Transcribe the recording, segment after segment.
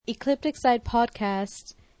Ecliptic Side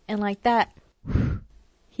podcast, and like that,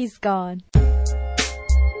 he's gone.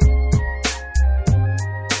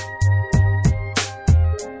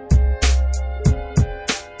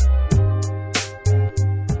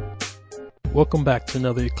 Welcome back to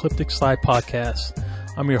another Ecliptic Side podcast.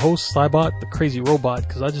 I'm your host, Cybot, the crazy robot,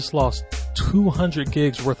 because I just lost 200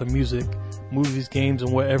 gigs worth of music, movies, games,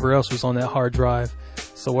 and whatever else was on that hard drive.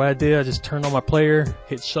 So what I did, I just turned on my player,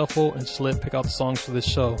 hit shuffle, and just let pick out the songs for this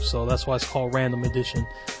show. So that's why it's called Random Edition.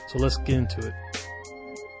 So let's get into it.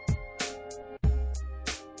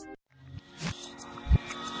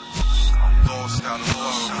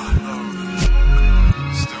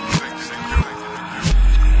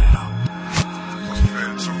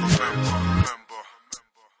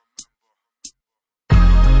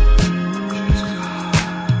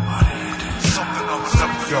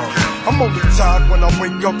 I'm only tired when I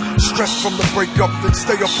wake up, stressed from the breakup, then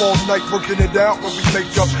stay up all night working it out when we make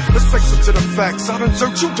up. Let's face up to the facts, I done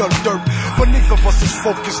dirt, you done dirt, but neither of us is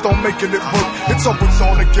focused on making it work. It's always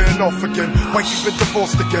on again, off again, might you've been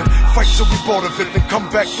divorced again. Fight till we bored of it, then come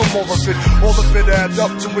back for more of it. All of it add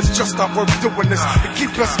up to it's just not worth doing this. It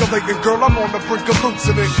keep escalating, girl, I'm on the brink of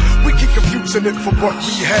losing it. We keep confusing it for what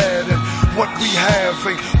we had, and what we have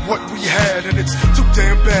ain't what we had, and it's too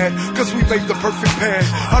damn bad, cause we made the perfect pair.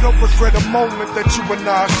 I don't regret a moment that you and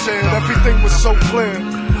I shared. Everything was so clear,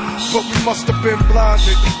 but we must have been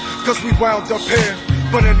blinded, cause we wound up here.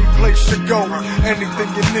 But any place you go, anything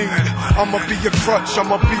you need, I'ma be your crutch,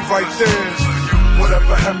 I'ma be right there.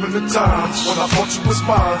 Whatever happened to times when I thought you was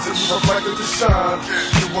mine, and you were ready to shine.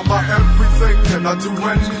 You were my everything, and I'd do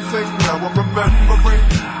anything. Now I'm remembering.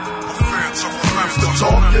 Still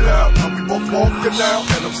talk it out, and we both walking out,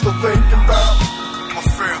 and I'm still thinking about.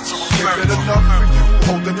 Can't get enough of you,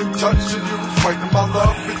 holding and touching you, fighting my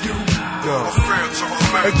love for you.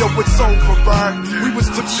 And yo, it's over, right? We was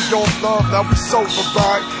tipsy on love, now we sober,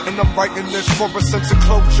 right? And I'm writing this for a sense of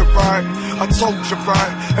closure, right? I told you,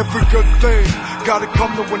 right? Every good thing gotta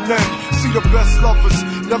come to an end. See, the best lovers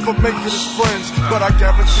never make it as friends, but I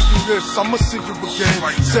guarantee you this, I'ma see you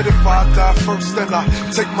again. Said if I die first, then I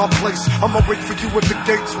take my place. I'ma wait for you at the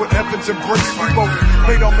gates with heaven's embrace. We both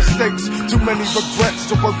made our mistakes, too many regrets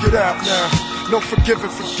to work it out now. No forgive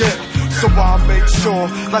and forget, so I made sure.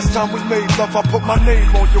 Last time we made love, I put my name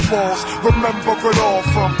on your walls. Remember it all,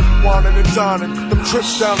 from whining and dining, them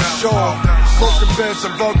trips down the shore, broken beds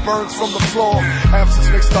and rug burns from the floor. Absence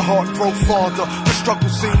makes the heart grow fonder, the struggle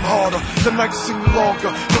seem harder, the nights seem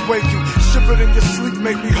longer. The way you shivered in your sleep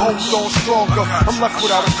made me hold on stronger. I'm left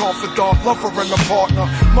without a confidant, lover and a partner.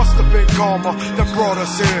 Must have been karma that brought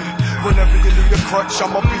us here. Whenever you need a crutch,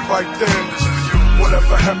 I'ma be right there.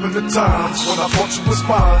 Whatever happened to times when I thought you was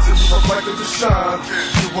mine, and you were ready to shine.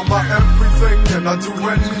 You were my everything, and I'd do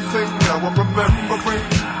anything. Now I'm remembering.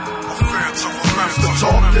 Still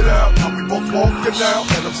talk it out, and we both walking out,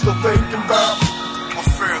 and I'm still thinking about.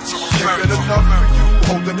 Can't get enough of you,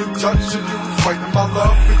 holding and touching you, fighting my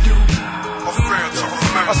love for you.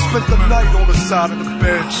 I spent the night on the side of the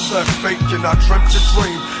bed, you left faking, I dreamt your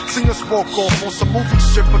dream. Seen us walk off on some movie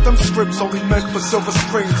shit, but them scripts only meant for silver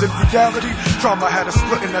screens. In reality, drama had us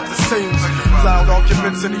splitting at the seams. Loud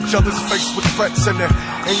arguments in each other's face with threats, and there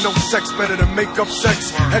ain't no sex better than make-up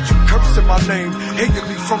sex. Had you cursing my name, hating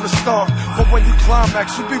me from the start, but when you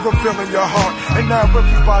climax, you be revealing your heart. And now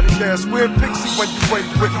everybody asks, where Pixie when you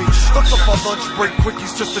ain't with me? Look up my lunch break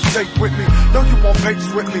quickies just to take with me. Know you want pace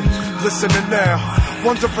with me, listening now,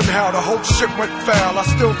 wondering how the whole shit went foul. I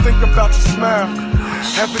still think about your smile,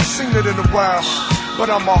 haven't seen it in a while, but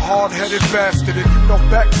I'm a hard-headed bastard, and you know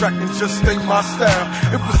backtracking just ain't my style.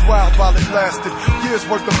 It was wild while it lasted, years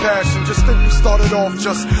worth of passion. Just think we started off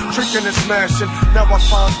just drinking and smashing. Now I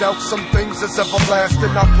find out some things that's everlasting.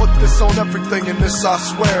 I put this on everything, and this I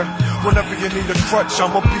swear. Whenever you need a crutch,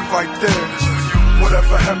 I'ma be right there.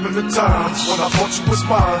 Whatever happened to times when I thought you was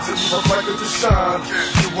mine, and you were ready to shine.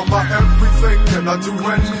 You were my everything, and I'd do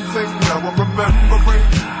anything. Now I'm remembering.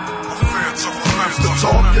 Still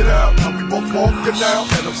talk it out, and we both walking out,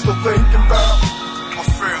 and I'm still thinking about.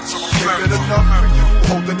 Can't get enough of you,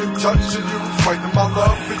 holding and touching you, fighting my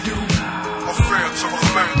love for you.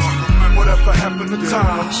 Whatever happened to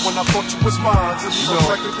times when I thought you was mine, and you were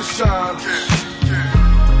ready to shine.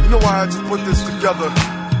 You know I had to put this together.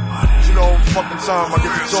 You know, fucking time I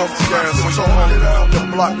get to talk to you guys. So on it out, the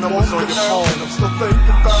block numbers on your phone. I'm still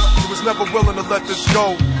thinking about. You was never willing to let this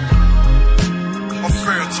go.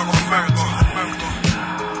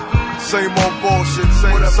 Same old bullshit,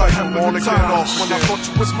 same cycle, on again off. When I thought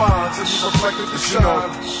you was mine, and you were ready to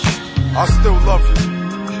shine. I still love you.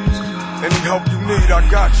 Any help you need, I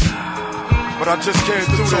got you. but I just can't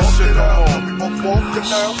do this shit no more. We both walking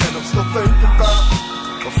now, and I'm still thinking about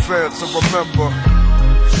affairs to remember.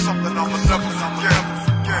 Something I'ma never forget.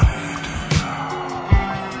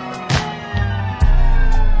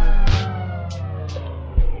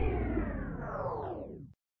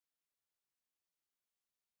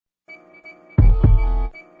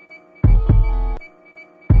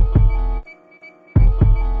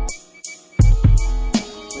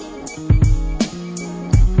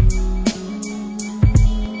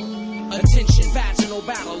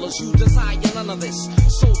 You desire none of this.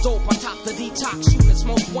 So dope, I top the detox units,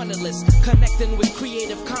 most wonderless. Connecting with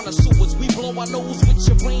creative connoisseurs. We blow our nose with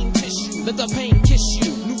your brain tissue. Let the pain kiss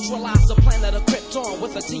you. Neutralize the planet of Krypton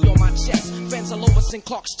with a T on my chest. Fans of Lois and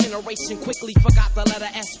Clark's generation quickly forgot the letter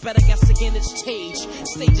S. Better guess again, it's stage.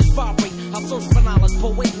 Stages vibrate. I thirst for knowledge,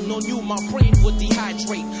 but waiting on you, my brain would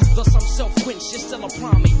dehydrate. Thus I'm self-quenched, you're still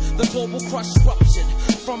upon me. The global crush ruptured.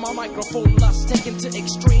 From my microphone lust taken to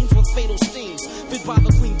extremes with fatal stings. Fit by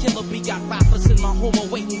the Queen Killer Bee, got rappers in my home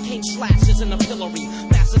awaiting cane slashes in the pillory.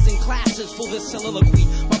 Masters in classes for this soliloquy.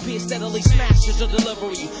 My peer steadily smashes the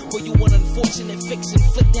delivery. Were you an unfortunate fix,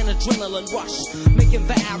 inflict an adrenaline rush, making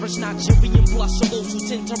the average Nigerian blush of those who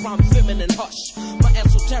tend to rhyme feminine hush. My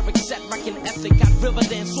esoteric set wrecking ethic got river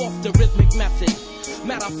dance off the rhythmic method.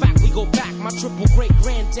 Matter of fact, we go back. My triple great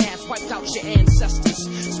granddads wiped out your ancestors,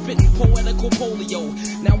 spitting poetical polio.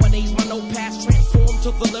 Nowadays, my notepads transformed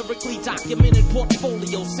to the lyrically documented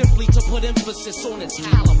portfolio, simply to put emphasis on its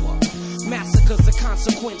caliber. Massacre's the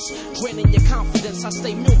consequence, draining your confidence. I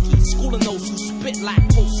stay milky, schooling those who spit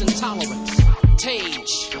lactose intolerance.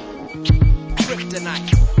 Tage, kryptonite,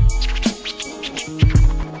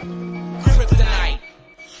 kryptonite,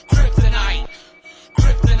 kryptonite,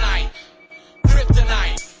 kryptonite,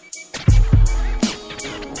 kryptonite.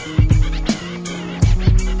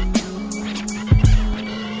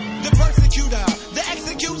 The persecutor, the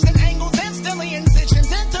execution angles instantly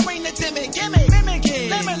incisions, entering the timid gimmick, mimicking,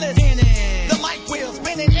 limitless in it. The mic wheel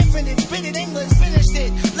spinning infinite, spitting English, finished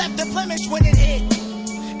it, left the blemish when it hit.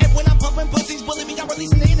 When I'm pumping pussies, bully me, I'm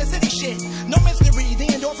releasing the inner city shit. No mystery, the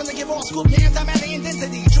endorphin to give all scoop, your antimatter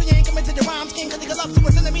intensity. True, you ain't coming to the rhyme scheme, cause you love to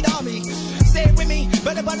a enemy army. Stay with me,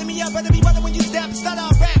 better butter me up, better be butter when you step. Stutter,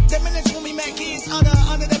 rap, diminish when we make keys,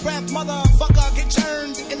 under the breath. Motherfucker, get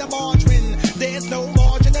churned in the margarine. There's no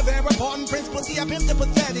margin of error, pardon Prince, pussy, I pimped the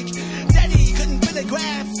pathetic. Daddy couldn't fit a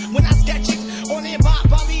graph when I sketch it. On hip-hop,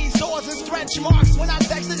 Bobby, swords and stretch marks when I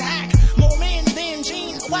sex it hack. More men than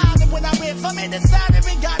jeans, wilder when I rip from it inside of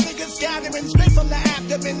it. Got niggas scattering straight from the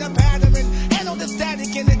abdomen, the pattern. Handle the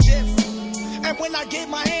static in the gif. And when I get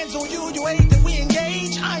my hands on you, you hate that we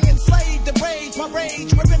engage. I enslave the rage, my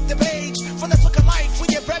rage, we rip the page. From the book of life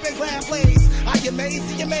with your bread grand plays. I amaze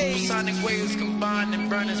the amaze. Sonic waves combine and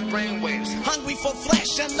burn his brain waves. Hungry for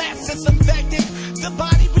flesh unless it's infected. The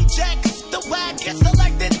body rejects, the whack gets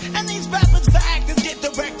selected. And these rappers, the actors get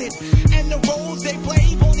directed. And the roles they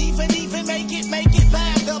play won't even make it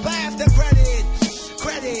past the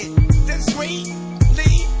credit.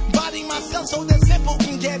 Discreetly body myself so the simple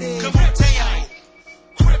can get it. Kryptonite,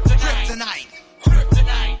 kryptonite,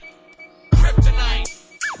 kryptonite, kryptonite.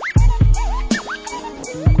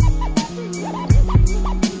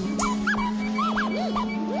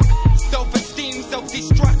 Self-esteem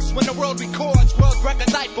self-destructs when the world records world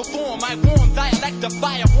records I perform. I warm dialect of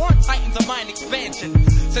fire, warm titans of mind expansion.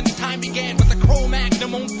 Since time began with the chrome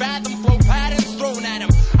magnum on fathom flow patterns thrown at him.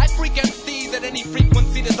 I freak MCs at any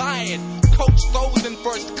frequency desired. Coach those in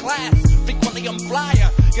first class, frequently I'm flyer.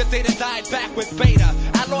 Your data died back with beta.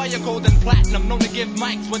 Alloy your golden platinum, known to give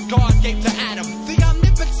mics what God gave to Adam. The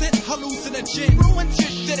omnipotent hallucinogen ruins your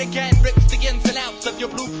shit again, rips the ins and outs of your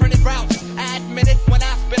blueprinted routes. Admit it when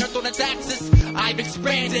I spin it on the Daxis. I've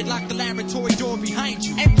expanded like the laboratory door behind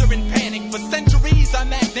you. Enter in panic. For centuries I'm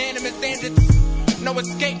magnanimous and it's no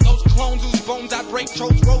escape. Those clones whose bones I break,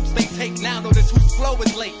 chose roads they take. Now notice whose flow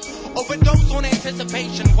is late. Overdose on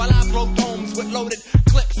anticipation while I blow domes with loaded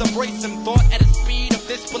clips of racing thought at a speed of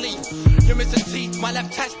disbelief. You're missing teeth. My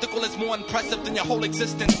left testicle is more impressive than your whole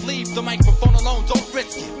existence. Leave the microphone alone, don't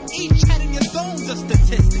risk it. Each head in your zone's a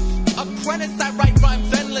statistic. Apprentice, I write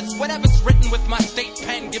rhymes endless. Whatever's written with my state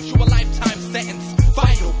pen gives you a lifetime sentence.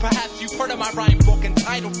 Vital, perhaps you've heard of my rhyme book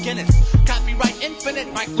entitled Guinness. Copyright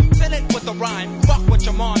infinite, Mike Lieutenant with a rhyme. Fuck what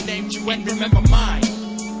your mom named you and remember mine.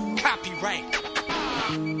 Copyright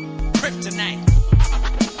Kryptonite.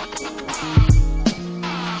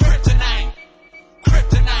 Kryptonite.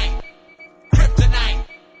 Kryptonite. Kryptonite.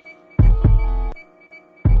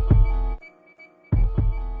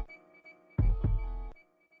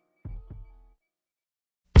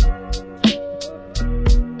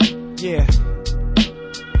 Yeah.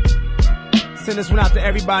 this one out to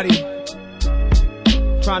everybody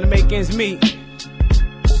trying to make ends meet.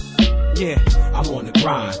 Yeah, I'm on the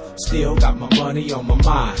grind, still got my money on my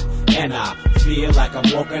mind, and I feel like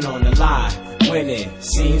I'm walking on the line. When it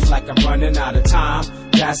seems like I'm running out of time,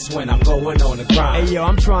 that's when I'm going on the grind. Hey yo,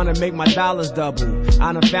 I'm trying to make my dollars double.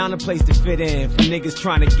 I done found a place to fit in for niggas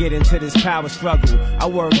trying to get into this power struggle. I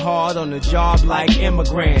work hard on the job like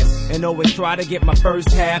immigrants, and always try to get my first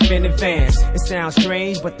half in advance. It sounds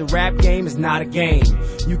strange, but the rap game is not a game.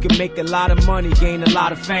 You can make a lot of money, gain a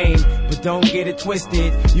lot of fame, but don't get it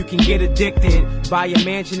twisted. You can get addicted, buy a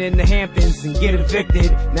mansion in the Hamptons and get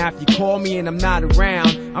evicted. Now if you call me and I'm not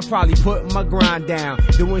around, I'm probably putting my grind down,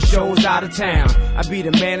 doing shows out of town. I be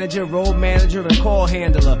the manager, road manager, and call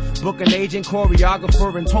handler, booking agent,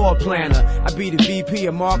 choreographer, and tour planner. I be the VP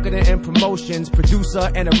of marketing and promotions,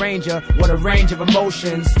 producer and arranger, what a range of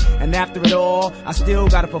emotions. And after it all, I still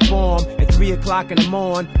gotta perform at 3 o'clock in the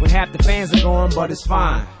morning when half the fans are gone, but it's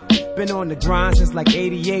fine. Been on the grind since like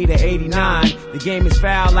 88 or 89. The game is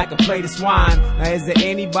foul like a plate of swine. Now is there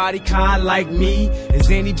anybody kind like me? Is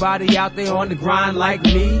anybody out there on the grind like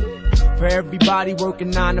me? For everybody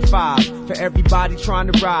working 9 to 5, for everybody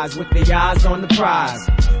trying to rise with their eyes on the prize.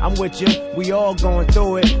 I'm with you, we all going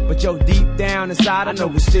through it, but yo, deep down inside I know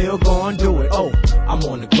we still gonna do it. Oh, I'm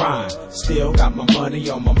on the grind, still got my money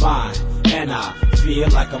on my mind, and I feel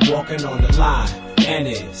like I'm walking on the line, and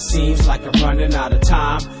it seems like I'm running out of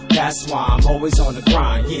time. That's why I'm always on the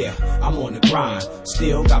grind, yeah, I'm on the grind,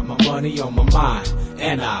 still got my money on my mind,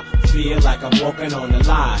 and I feel like I'm walking on the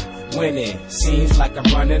line. When it seems like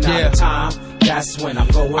I'm running out of time, that's when I'm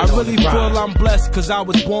going on the grind. I really feel I'm blessed cause I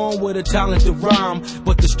was born with a talent to rhyme,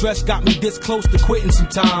 but the stress got me this close to quitting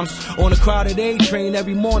sometimes. On a crowded A train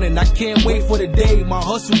every morning, I can't wait for the day my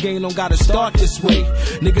hustle game don't gotta start this way.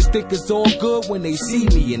 Niggas think it's all good when they see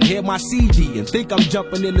me and hear my CD and think I'm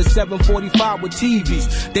jumping in the 745 with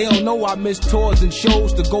TVs. They don't know I miss tours and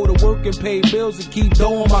shows to go to work and pay bills and keep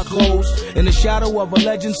doing my clothes in the shadow of a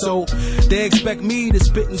legend, so they expect me to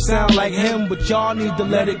spit and sound like him, but y'all need to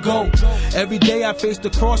let it go. Every day I face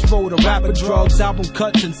the crossroad of rapper drugs, album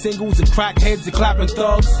cuts and singles and crackheads and clapping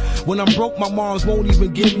thugs. When I'm broke, my moms won't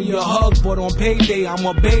even give me a hug, but on payday I'm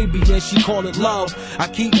a baby and she call it love. I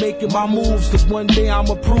keep making my moves cause one day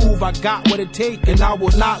I'ma prove I got what it take and I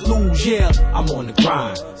will not lose, yeah. I'm on the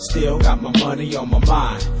grind, still got my money on my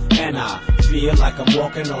mind, and I feel like I'm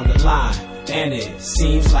walking on the line, and it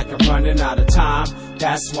seems like I'm running out of time.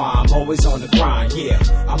 That's why I'm always on the grind, yeah,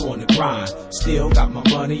 I'm on the grind, still got my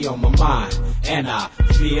money on my mind, and I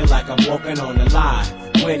feel like I'm walking on the line.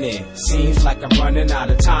 When it seems like I'm running out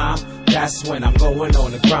of time, that's when I'm going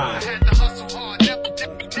on the grind. I had to hustle hard, never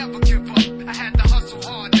give up. I had to hustle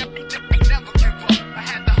hard, never give up. I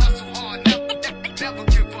had to hustle hard, never give up. I had to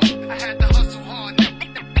hustle hard, never give up. I had to hustle hard,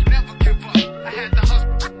 never give up. I had to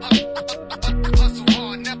hustle hard,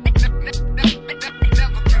 never give up.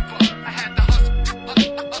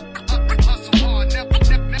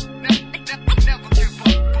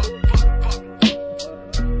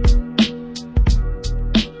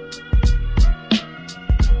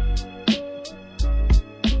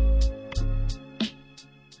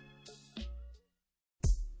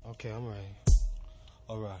 Okay, I'm ready.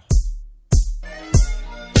 Alright.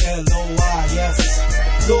 L-O-I, yes.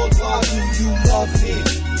 Lord, why do you love me?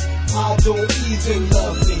 I don't even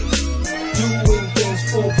love me. Doing things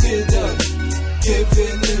forbidden,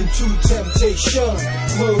 giving in to temptation,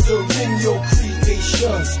 murdering your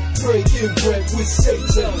creations, breaking bread with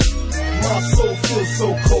Satan. My soul feels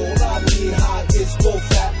so cold, I need high, it's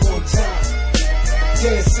both at one time.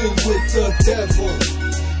 Dancing with the devil,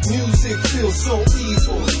 music feels so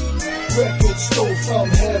evil. Records stole from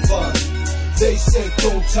heaven, they said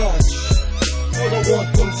don't touch, but I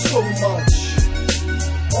want them so much.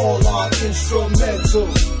 All are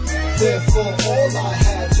instrumental, therefore all I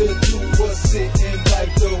had to do was sit and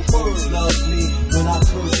write the words. Love me when I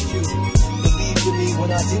cursed you, believe in me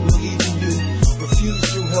when I didn't believe in you, refuse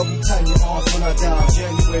you, help me tie your arms when I die.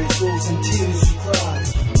 January rose in tears you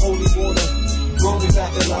cried, holy water, brought me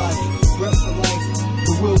back alive, breath for life,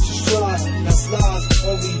 the will to strive. That's lies,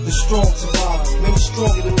 only the strong survive. Many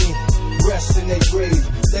stronger than me rest in their grave,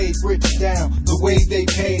 laid bricks down the way they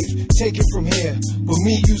paved. Take it from here, but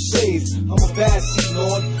me you saved. I'm a bad seed,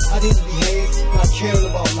 Lord, I didn't behave, not caring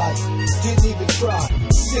about life, didn't even try.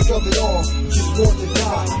 Sick of it all, just want to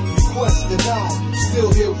die. Request denied,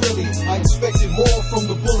 still here really. I expected more from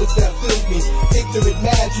the bullets that filled me. Ignorant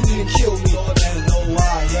mad, you didn't kill me. Lord, and know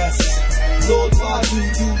why, yes. Lord, why do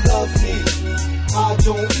you love me? I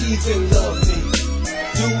don't even love me.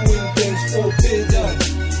 Doing things forbidden,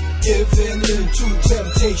 giving in to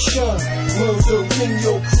temptation, murdering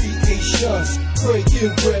your creation. creations,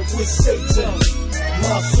 breaking bread with Satan.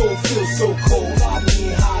 My soul feels so cold, I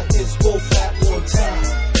mean hot, it's both at one time.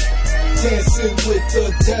 Dancing with the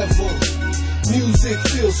devil, music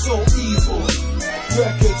feels so evil.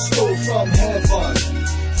 Records stole from heaven,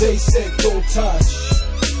 they said don't touch,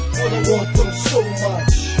 but I want them so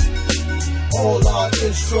much. All are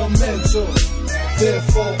instrumental,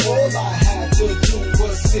 therefore all I had to do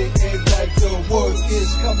was sit and write the word.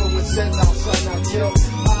 Is covered with sand outside, not kill.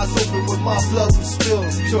 Eyes open with my blood will spill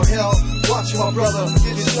to hell. Watching my brother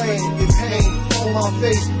get slain in pain. On my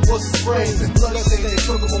face was sprains and blood stains. They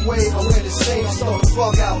took him away, I wear the same. I start the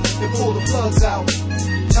bug out and pull the plugs out.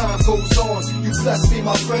 Time goes on, you bless me,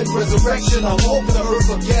 my friend. Resurrection, I'm over the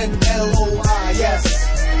earth again. L-O-I-S.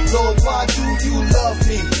 Lord, why do you love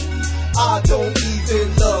me? I don't even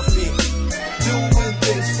love me. Doing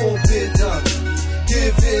things forbidden,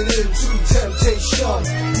 giving in to temptation,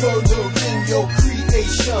 murdering your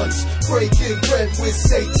creations, breaking bread with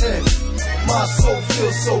Satan. My soul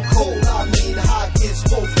feels so cold, I mean hot, it's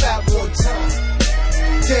both at one time.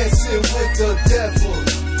 Dancing with the devil,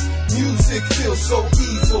 music feels so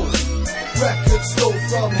evil. Records stole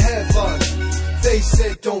from heaven, they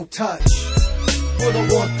said don't touch, but I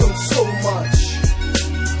want them so much.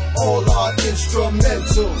 All are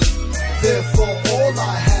instrumental, therefore all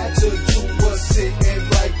I had to do was sit and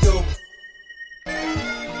write the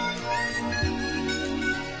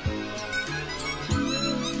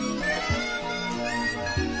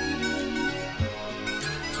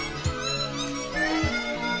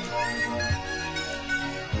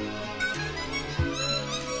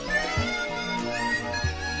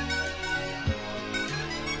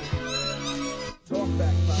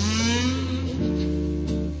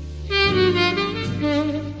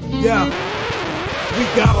Yeah, we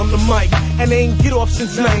got on the mic and ain't get off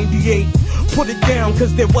since 98. Put it down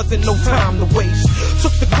cause there wasn't no time to waste.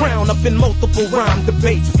 Took the crown up in multiple rhyme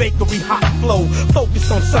debates. Bakery hot flow,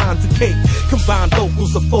 focused on signs of cake. Combined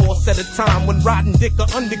vocals of force at a time when Rotten Dick or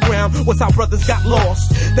Underground was how brothers got lost.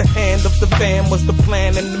 The hand of the fam was the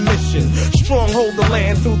plan and the mission. Stronghold the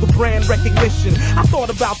land through the brand recognition. I thought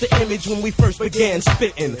about the image when we first began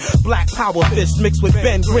spitting. Black power fists mixed with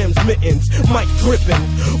Ben Grimm's mittens. Mic gripping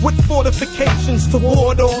with fortifications to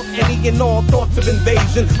ward off any and all thoughts of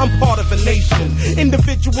invasion. I'm part of a nation.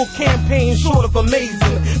 Individual campaign short of amazing.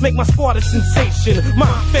 Make my sport a sensation. My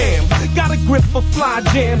fam got a grip for fly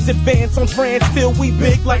jams. Advance on trance till we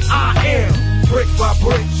big like I am. Brick by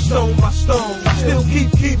brick, stone by stone. Still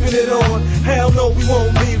keeping it on. Hell no, we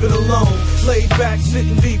won't leave it alone. Laid back,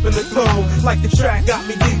 sitting deep in the throne. Like the track got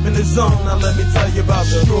me deep in the zone. Now let me tell you about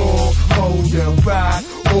the stronghold and ride.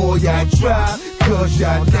 All y'all drive, cause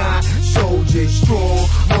y'all not soldiers.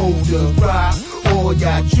 Stronghold and ride. All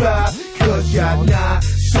y'all drive, cause y'all not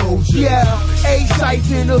soldiers. Yeah,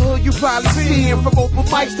 A-sites in the hood, you probably see him. From open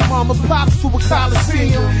mics to mama pops to a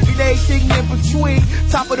coliseum. And everything in between.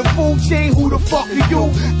 Top of the food chain, who the fuck are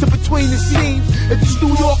you? To between the scenes, if this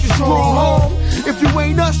New York is stronghold. If you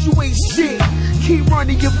ain't us, you ain't shit. Keep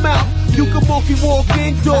running your mouth, you can monkey walk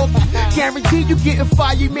in, dog. Guarantee you getting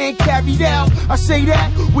fireman carried out. I say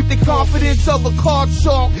that with the confidence of a card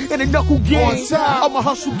shark and a knuckle game. I'm a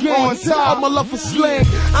hustle game, I'm a love for slang.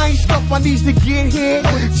 I ain't stuff my knees to get here.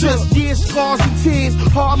 Just years, scars and tears,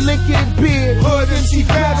 hard liquor and beer. Hood and she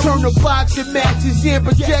battle. Turn the box and matches in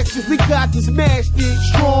projections. We got this mastered.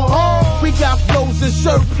 Strong. We got flows and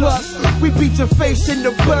surplus. We beat your face in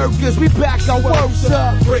the burgers. We back our words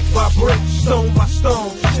up. Brick by brick, stone by stone.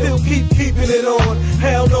 Still keeping it on.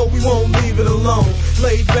 Hell no, we won't leave it alone.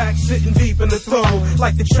 Laid back, sitting deep in the throne.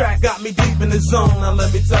 Like the track got me deep in the zone. Now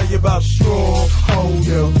let me tell you about stronghold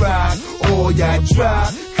and ride. All y'all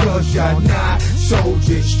drive, cause y'all not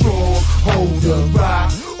soldiers. Stronghold and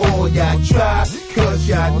ride. All y'all drive, cause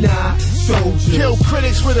y'all not soldiers. Kill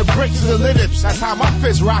critics with a brick to the lips. That's how my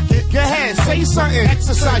fist rock it. Go ahead, say something.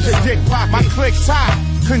 Exercise your dick pocket. My click top.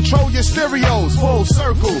 Control your stereos, full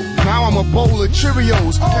circle. Now I'm a bowl of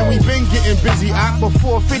Cheerios. And we been getting busy out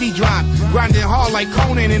before 50 drop. Grinding hard like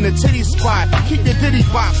Conan in the titty spot. Keep your ditty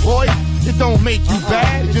bop, boy. It don't make you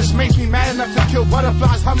bad, it just makes me mad enough to kill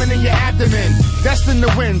butterflies humming in your abdomen. Destined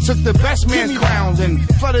to win, took the best man's crown and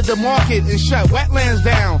flooded the market and shut wetlands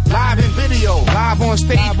down. Live in video, live on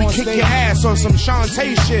stage, we kick your ass on some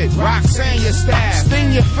Shantae shit. Roxanne your staff,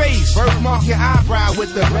 sting your face, birthmark your eyebrow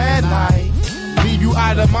with the red light. Leave you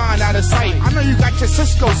out of mind, out of sight. I know you got your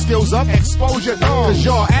Cisco skills up. Expose your dog, cause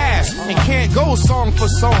your ass and can't go song for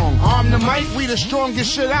song. Arm the mic, we the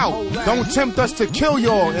strongest shit out. Don't tempt us to kill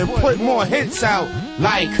y'all and put more hits out.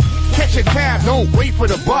 Like, catch a cab, don't wait for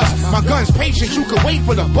the bus. My gun's patient, you can wait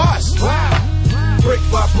for the bus. Wow. brick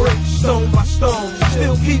by brick, stone by stone.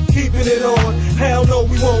 Still keeping it on. Hell no,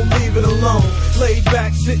 we won't leave it alone. Laid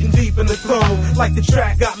back, sitting deep in the throne. Like the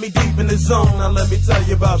track got me deep in the zone. Now let me tell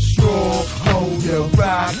you about stronghold to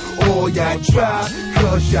rock. All y'all try,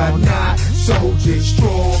 cause y'all not soldiers.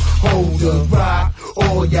 Stronghold to rock.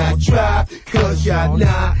 All y'all try, cause y'all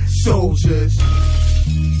not soldiers.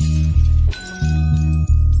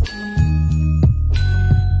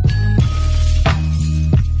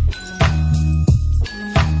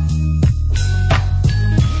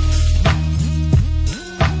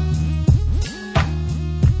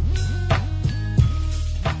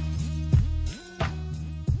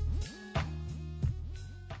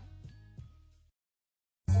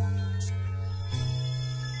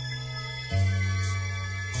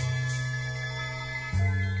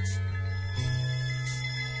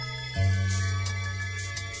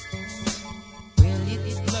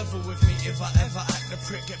 With me if I ever act the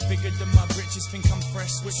prick, get bigger than my britches, think I'm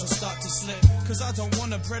fresh, switch will start to slip, cause I don't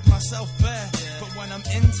wanna bread myself bare, but when I'm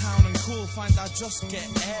in town and cool, find I just get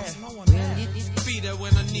air. No one there. Be there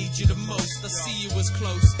when I need you the most. I see you as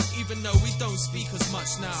close, even though we don't speak as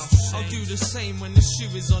much now. I'll do the same when the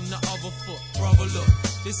shoe is on the other foot. Brother, look,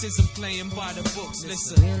 this isn't playing by the books.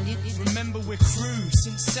 Listen, remember we're crew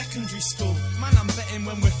since secondary school. Man, I'm betting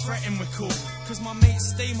when we're fretting we're cool, cause my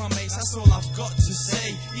mates stay my mates, that's all I've got to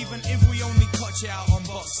say. Even if we only catch it out on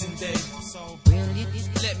Boxing Day. So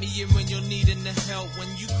let me in when you're needing the help. When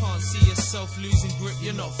you can't see yourself losing grip,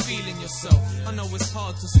 you're not feeling yourself. I know it's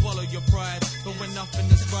hard to swallow your pride, but when nothing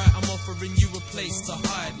is right, I'm offering you a place to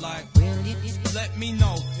hide. Like, let me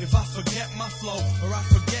know if I forget my flow, or I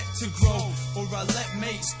forget to grow, or I let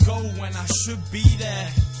mates go when I should be there.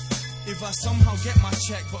 If I somehow get my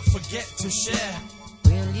check but forget to share.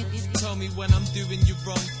 Tell me when I'm doing you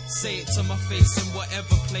wrong. Say it to my face in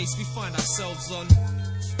whatever place we find ourselves on.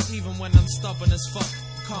 Even when I'm stubborn as fuck,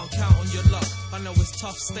 can't count on your luck. I know it's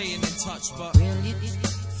tough staying in touch, but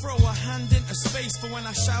throw a hand into space for when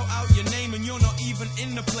I shout out your name and you're not even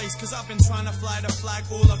in the place. Cause I've been trying to fly the flag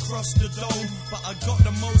all across the dome, but I got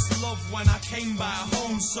the most love when I came back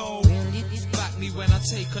home. So back me when I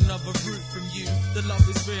take another route from you. The love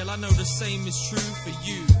is real, I know the same is true for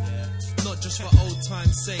you. Not just for old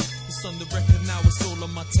time's sake. It's on the record now, it's all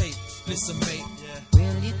on my tape. Listen, mate,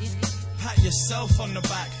 pat yourself on the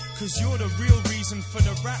back, cause you're the real reason for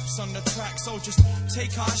the raps on the track. So just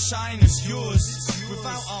take our shine as yours.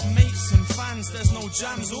 Without our mates and fans, there's no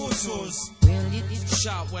jams or tours.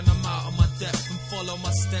 Shout when I'm out of my depth and follow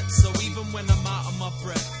my steps. So even when I'm out of my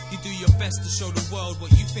breath, you do your best to show the world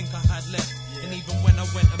what you think I had left. And even when I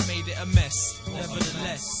went and made it a mess,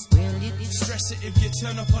 nevertheless, stress it if you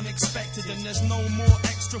turn up unexpected and there's no more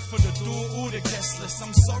extra for the door or the guest list.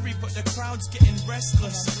 I'm sorry, but the crowd's getting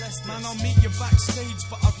restless. Man, I'll meet you backstage,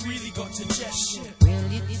 but I've really got to jet shit.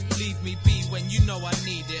 Leave me be when you know I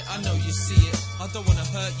need it. I know you see it. I don't wanna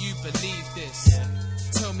hurt you, believe this.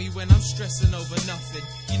 Tell me when I'm stressing over nothing.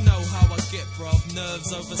 You know how I get, bruv,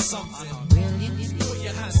 nerves over something. Put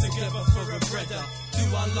your hands together for a brother. Do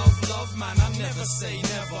I love, man? I never say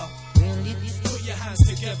never. Put your hands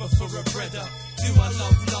together for a brother. Do I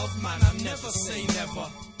love, man? I never say never.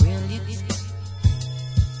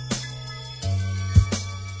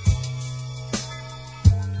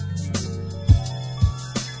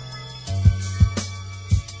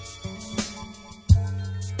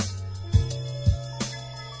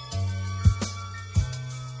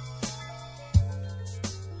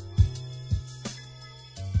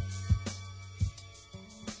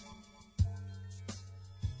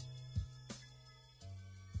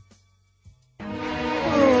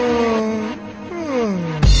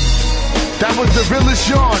 That was the realest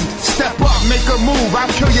yawn. Step up, make a move. I'll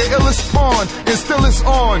kill your illest pawn. And still it's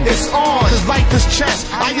on. It's on. Cause life is chess.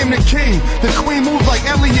 I am the king. The queen moves like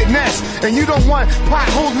Elliot Ness. And you don't want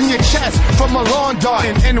potholes in your chest from a lawn dart.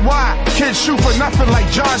 And NY, kids shoot for nothing like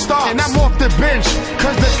John Starks. And I'm off the bench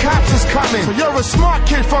cause the cops is coming. So you're a smart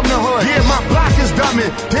kid from the hood. Yeah, my block is dumbing.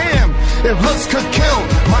 Damn, if looks could kill.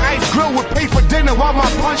 My ice grill would pay for dinner while my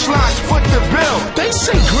punchlines foot the bill. They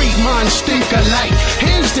say great minds think alike.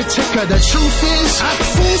 Here's the ticker. The truth is,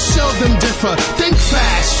 fools seldom differ. Think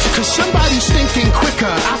fast, cause somebody's thinking quicker.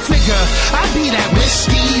 I figure I'll be that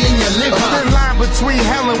whiskey in your liver. A thin line between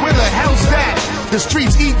hell and where the hell's that? The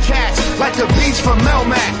streets eat cats like a beach from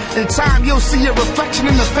Melmac. In time, you'll see a reflection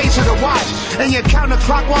in the face of the watch. And your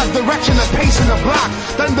counterclockwise direction, the pace in the block.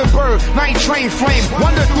 Thunderbird, night train flame,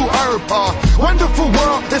 wonder through herb. Wonderful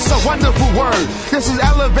world, it's a wonderful word. This is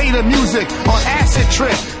elevator music on acid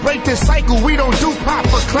trip. Break the cycle, we don't do pop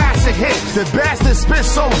for classic hit. The bastard spit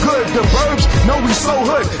so good, the verbs know we so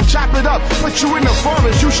hood. Chop it up, put you in the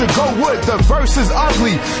forest, you should go wood. The verse is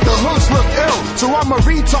ugly, the hooks look ill. So I'm a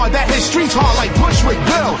retard that hit streets hard like Bushwick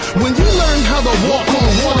Bill. When you learn how to walk on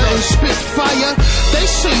water and spit fire, they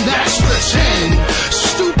say that's pretend.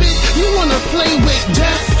 Stupid, you wanna play with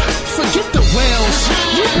death? Forget the whales,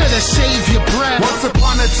 you better save your breath. Once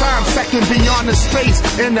upon a time, second beyond the space,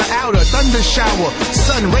 in the outer thunder shower,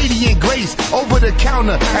 sun radiant grace, over the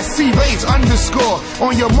counter at sea race underscore.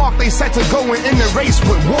 On your mark, they set to going in the race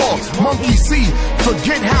with war. Monkey see,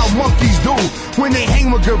 forget how monkeys do when they hang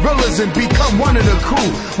with gorillas and become one of the crew.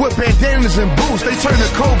 With bandanas and boots, they turn to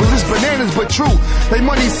cobras. It's bananas but true. They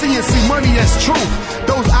money see and see money as truth.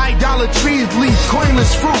 Those idolatries leave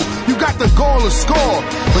coinless fruit. You got the goal to score,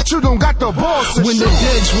 but you don't got the balls to when shoot. The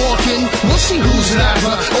dead's walking, we'll see who's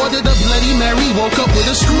liver. Ordered a Bloody Mary, woke up with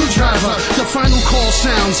a screwdriver. The final call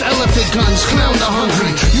sounds, elephant guns, clown the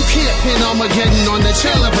hungry. You can't pin Armageddon on the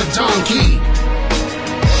tail of a donkey.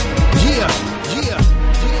 Yeah, yeah,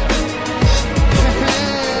 yeah.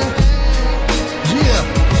 Yeah.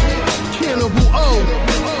 Cannibal O.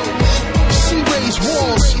 Sea rays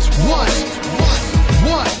walls. What?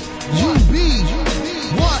 You be.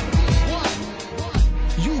 What?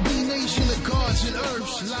 You be nation of gods and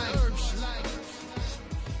herbs like.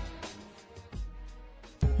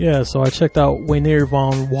 Yeah, so I checked out Wayneer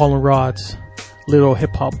von Wallenrod's little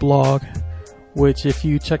hip-hop blog, which if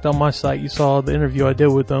you checked out my site, you saw the interview I did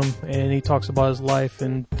with him, and he talks about his life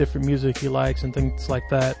and different music he likes and things like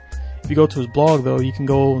that. If you go to his blog, though, you can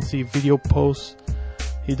go and see video posts.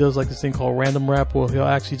 He does like this thing called random rap, where he'll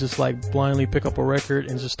actually just like blindly pick up a record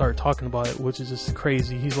and just start talking about it, which is just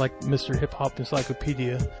crazy. He's like Mr. Hip-Hop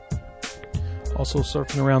Encyclopedia. Also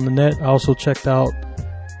surfing around the net, I also checked out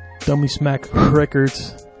Dummy Smack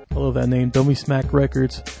Records. I love that name, Dummy Smack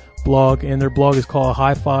Records blog, and their blog is called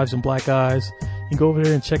High Fives and Black Eyes. You can go over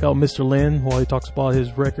there and check out Mr. Lin while he talks about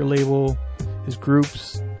his record label, his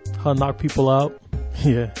groups, how to knock people out.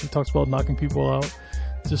 Yeah, he talks about knocking people out.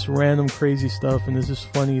 Just random crazy stuff, and it's just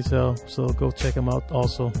funny as hell. So go check him out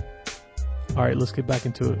also. Alright, let's get back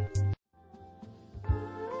into it.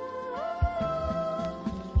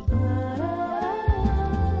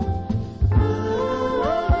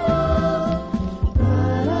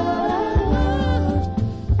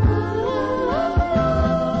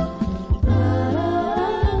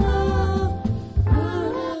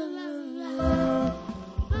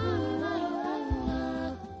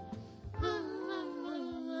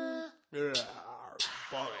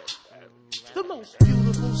 The most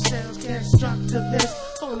beautiful sounds constructivist.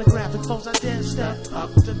 Phonographic foes, I dare step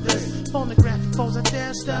up to this. Phonographic foes, I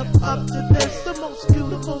dare step up to this. The most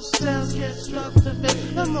beautiful sounds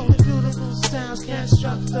constructivist. The most beautiful sounds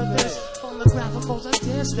constructivist. Phonographic foes, I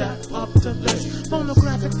dare step up to this.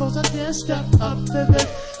 Phonographic foes, I dare step up to this.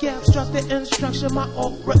 Yeah, obstruct the instruction, my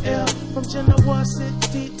opera ill. From Genoa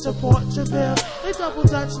City to Portugal. They double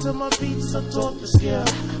dutch to my beats, I taught the skill.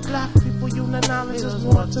 Black people, you know knowledge is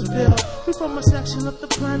more to build. We from a section of the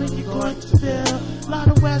planet you're going to feel. Lot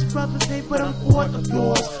of West brothers, they but I'm court of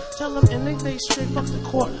yours. Tell them in they straight from the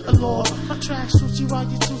court of law. My track shoots you while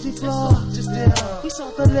you choosy flaw. Just there, we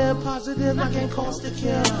sought to live positive, I can't cost to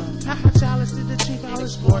kill. Pack my chalice to the chief, I'll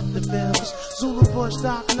export the bills. Zulu Bush,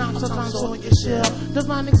 Doc, Knock, sometimes on your shell.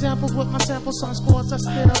 Divine examples with my sample song scores, I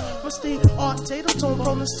still. Mystique, art, tater tone,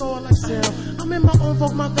 from the store like Sil. I'm in my own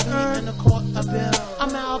vogue, mother earn a court a bill.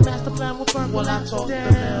 I'm out, master plan with birth while I talk the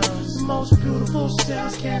bills. The most beautiful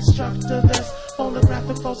sounds constructivist.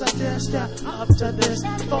 Phonographic foes, I dare step up to this.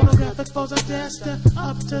 Phonographic foes, I dare step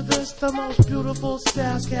up to this. The most beautiful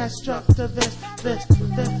sounds constructivist.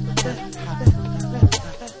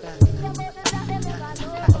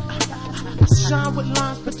 Shine with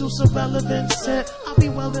lines, produce a relevant scent. I'll be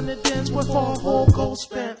well in the dance with all whole gold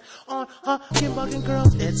spent on her skin bugging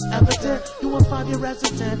girls. It's evident you will find your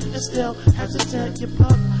resident and still hesitant. Your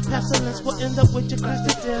plug pestilence will end up with your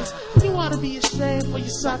crescent. You ought to be ashamed for your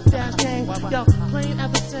sucked ass game. Yo, plain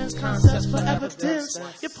evidence, concepts for evidence.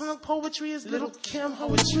 Your punk poetry is little Kim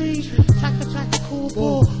poetry. Pack the cool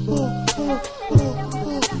bull,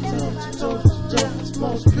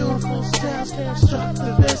 most beautiful sounds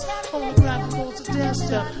constructivist. Phonographic goes a dare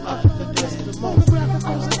step up to this. The phonographic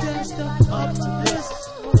goes a dare step up to this.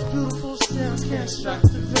 Most beautiful sounds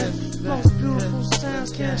constructivist. Most beautiful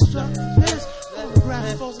sounds constructivist.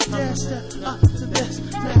 Phonographic goes a dare step up to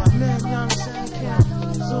man, young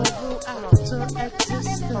Sandcamp, Zulu out to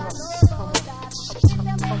existence.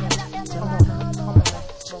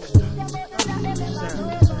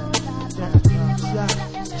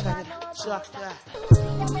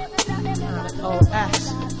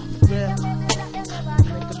 OS, yeah,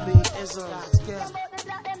 nigga be isms, yeah.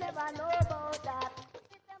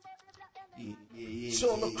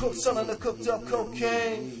 So I'm a cook, selling the cooked up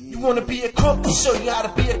cocaine. You wanna be a cook? I'll show you how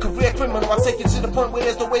to be a career criminal. I'll take you to the point where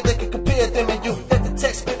there's no way they can compare them and you. Let the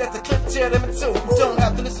text spit at the clip, tear them in two. You don't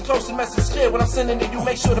have to listen close, the message is clear. When I'm sending to you,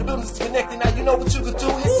 make sure the building's connected. Now you know what you can do.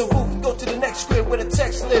 Hit the roof and go to the next square where the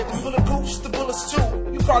text live. The bulletproofs, the bullets too.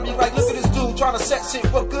 You probably like, look at this dude trying to set shit.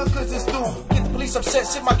 What good cause this dude? Get the police upset,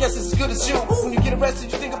 shit, my guess is as good as you. When you get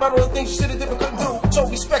arrested, you think about all the things you should have did but couldn't do. So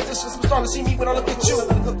respect this, since I'm starting to see me when I look at you.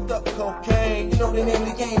 Hooked up cocaine, you know the name of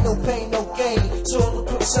the game, no pain, no gain. So all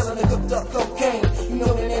the crooks selling the hooked up cocaine. You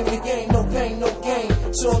know the name of the game, no pain, no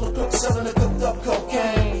gain. So all the crooks selling the hooked up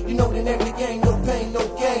cocaine. You know the name of the game, no pain, no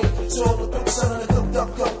gain. So all the crooks selling the hooked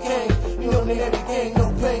up cocaine. You know the name of the game,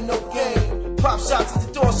 no pain, no gain. Pop shots at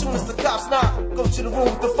the door as soon as the cops knock. Go to the room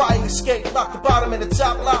with the fire escape. Lock the bottom and the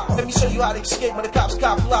top lock. Let me show you how to escape when the cops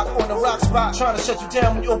cop lock on the rock spot. Trying to shut you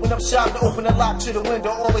down when you open up shop. To open the lock to the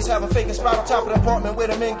window. Always have a vacant spot on top of the apartment where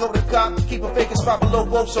the men go to cop. Keep a vacant spot below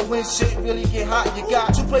both so when shit really get hot. You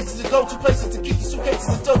got 2 places to go, 2 places to keep the suitcases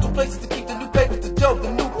and dough, 2 places to keep the new papers, the dough,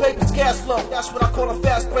 the new papers, cash flow. That's what I call a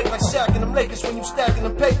fast break like Shaq and them Lakers when you stacking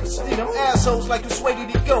them papers. See them assholes like you sway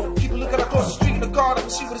to go. Keep a looking across the street in the car up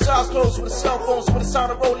and see with his eyes closed with a cell phone. So with the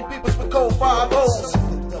sound of rolling peoples with cold 5-0s.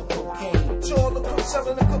 So all the crooks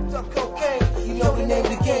selling the cooked up cocaine. You know the name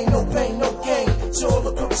of the game, no pain, no gain. So all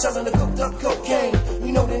the crooks selling the cooked up cocaine.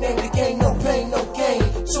 You know the name of the game, no pain, no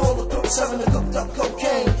gain. So all the crooks selling the cooked up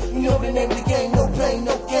cocaine. You know the name of the game, no pain,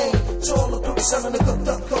 no gain. So all the crooks selling the cooked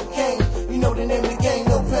up cocaine. You know the name of the game,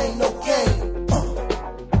 no pain, no gain.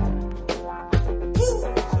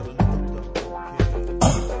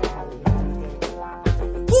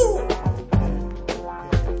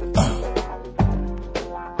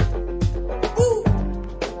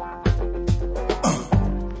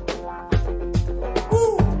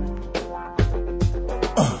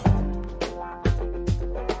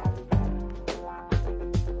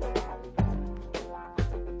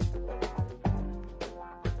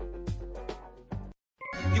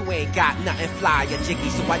 You ain't got nothing fly, you jiggy.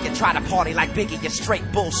 So why you try to party like Biggie? You straight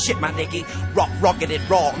bullshit, my nigga. Rock, rugged and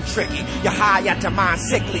raw and tricky. You're high at your mind,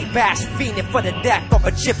 sickly. Bash, fiending for the death of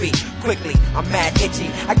a chippy. Quickly, I'm mad itchy.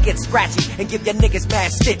 I get scratchy and give your niggas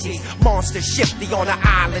mad stitches. Monster shifty on the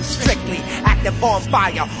island, strictly. Active on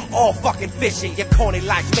fire, all fucking fishy. You're corny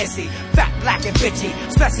like Missy. Fat, black and bitchy.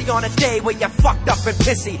 Especially on a day where you're fucked up and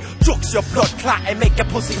pissy. Jukes your blood clot and make your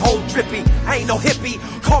pussy hole drippy. I ain't no hippie.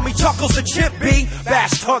 Call me Chuckles the Chip B.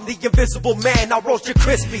 Bash ton the invisible man, I'll roast you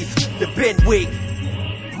crispy. The bin weak.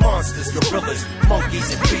 Monsters, gorillas,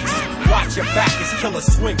 monkeys, and beasts. Watch your back as killers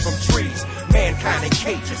swing from trees. Mankind in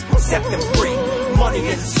cages, set them free. Money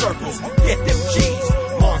in circles, get them G's.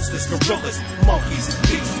 Monsters, gorillas, monkeys, and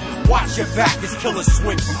beasts. Watch your back as killers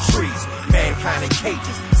swing from trees. Mankind in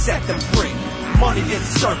cages, set them free. Money in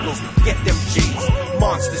circles, get them G's.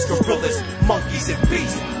 Monsters, gorillas, monkeys, and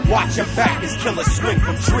beasts. Watch your back as killers swing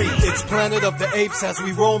from trees. It's Planet of the Apes as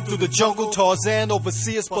we roam through the jungle. Tarzan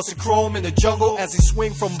overseers busting chrome in the jungle as he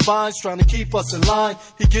swing from vines trying to keep us in line.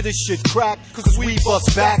 He get his shit cracked cause we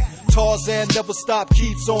bust back. Tarzan never stop,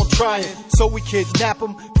 keeps on trying. So we kidnap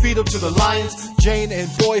him, feed him to the lions. Jane and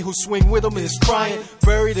boy who swing with him is crying.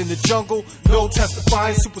 Buried in the jungle, no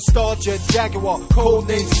testifying. Superstar Jet Jaguar,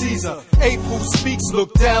 codename Caesar. Ape who speaks,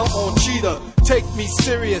 look down on cheetah. Take me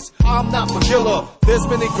serious, I'm not a killer. There's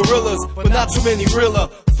many gorillas, but not too many realer.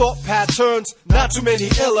 Thought patterns, not too many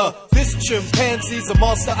iller. This chimpanzee's a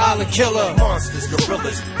monster island killer. Monsters,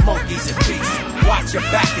 gorillas, monkeys, and beasts. Watch your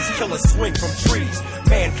back as killers swing from trees.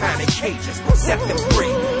 Mankind in cages, set them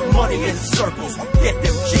free. Money in circles, get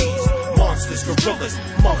them G's. Monsters, gorillas,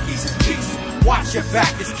 monkeys, and beasts. Watch your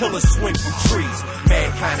back as killers swing from trees.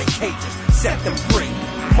 Mankind in cages, set them free.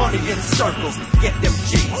 Money in circles, get them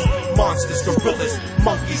G's. Monsters, gorillas,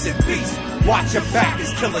 monkeys, and beasts. Watch your back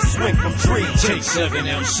as killers swing from trees. Take 7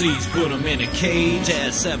 MCs, put them in a cage.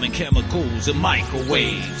 Add 7 chemicals and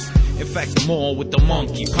microwaves. Infect them all with the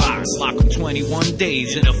monkeypox. Lock them 21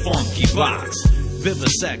 days in a funky box.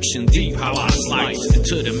 Vivisection, deep how I slice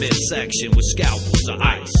into the midsection with scalpels of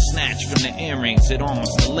ice. Snatch from the earrings, it arms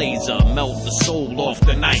the laser. Melt the soul off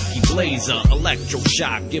the Nike blazer.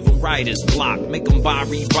 Electroshock, give them writer's block. Make them buy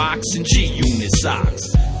Reeboks and G-Unit socks.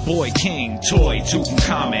 Boy King, toy,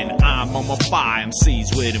 Tutankhamen. I'm on my 5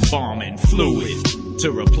 MCs with embalming fluid.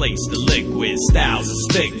 to replace the liquid. Styles is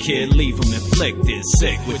thick, kid, leave them inflicted.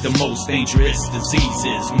 Sick with the most dangerous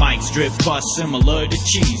diseases. Mics drip bust similar to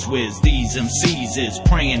cheese whiz. These MCs is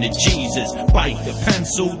praying to Jesus. Bite the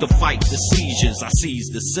pencil to fight the seizures. I seize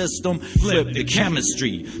the system, flip the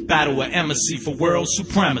chemistry. Battle with embassy for world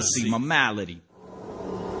supremacy. My malady.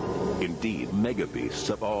 Indeed, mega beasts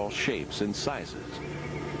of all shapes and sizes,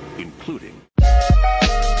 including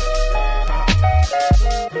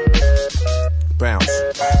bounce.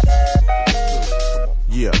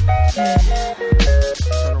 Yeah.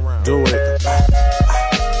 Do it.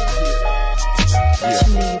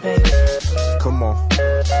 Yeah. Come on.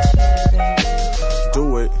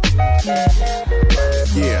 Do it.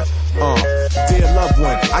 Yeah. Dear loved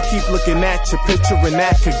one, I keep looking at you, picturing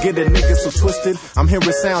that could get a nigga so twisted. I'm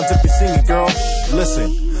hearing sounds if you're singing, girl. Listen,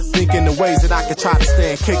 thinking the ways that I could try to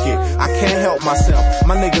stay and kick it. I can't help myself.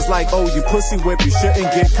 My niggas like, oh, you pussy whip, you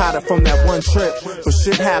shouldn't get caught up from that one trip. But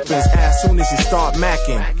shit happens as soon as you start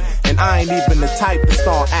macking. And I ain't even the type to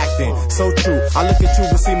start acting. So true, I look at you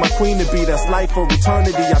and see my queen to be. That's life for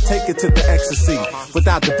eternity. I take it to the ecstasy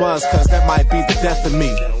without the buzz, cause that might be the death of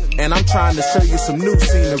me. And I'm trying to show you some new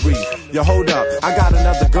scenery. Yo, hold up, I got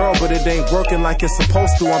another girl, but it ain't working like it's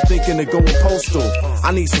supposed to. I'm thinking of going postal.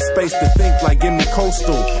 I need some space to think, like give me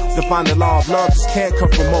coastal. To find the law of love just can't come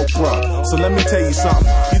from Oprah. So let me tell you something.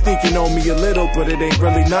 You think you know me a little, but it ain't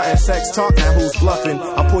really nothing. Sex talk, now who's bluffing?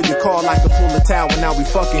 I pull your car like a pull a towel, now we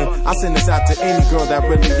fucking. I send this out to any girl that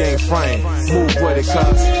really ain't framed. Move with it,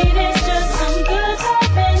 cuz.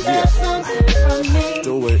 Yeah.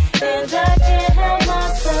 Do it. And I can't help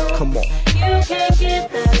myself. Come on. You can't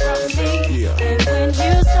get that from me. Yeah. And when you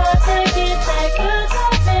start to get that good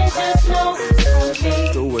loving, just know it's from me.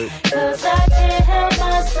 Do it. Cause I can't help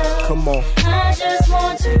myself. Come on. I just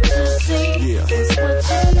want you to see. Yeah. It's what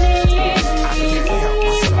you need. I can't help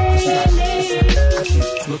myself. I keep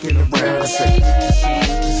looking around and say,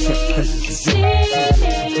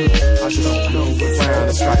 I just don't know what's around.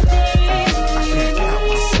 It's like, I can't help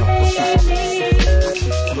myself. I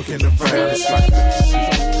keep looking around. It's like,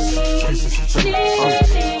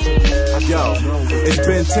 yo, it's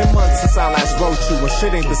been 10 months since I last wrote you, and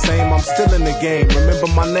shit ain't the same. I'm still in the game. Remember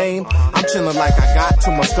my name? I'm chilling like I got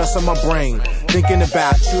too much stress on my brain. Thinking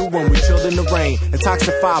about you when we chilled in the rain.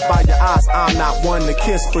 Intoxified by your eyes, I'm not one to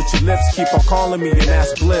kiss, but your lips keep on calling me, and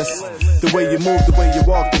that's bliss. The way you move, the way you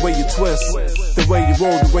walk, the way you twist, the way you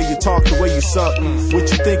roll, the way you talk, the way you suck. What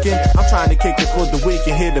you thinking? I'm trying to kick it for the week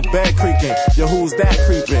and hear the bed creaking. Yo, who's that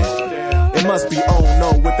creeping? It must be oh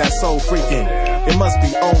no with that soul freaking. It must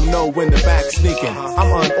be oh no when the back sneaking. I'm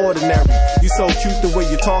unordinary. You so cute the way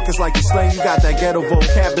you talk, it's like you slang. You got that ghetto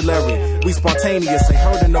vocabulary. We spontaneous, ain't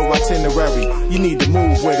heard of no itinerary. You need to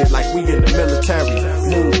move with it like we in the military.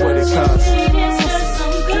 Move with it, cuz.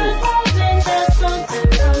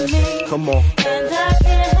 Come on. And I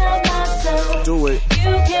can't help myself. Do it.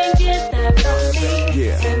 You can't get that from me.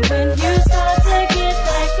 Yeah. And when you start to get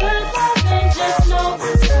that good loving, just know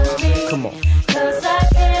it's from me. Come on. Cause I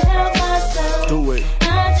can't help myself. Do it. I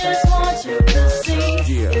just want you to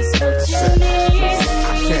see. Yeah. It's what you need.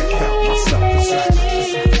 I can't help myself.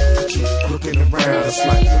 I keep looking around. It's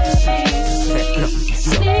like, can't help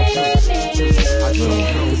myself. I don't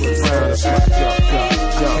know what's around. It's like, yo, I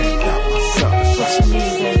can't help myself. It's what you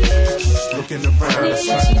need, baby. Looking around, it's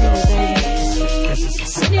like, yo,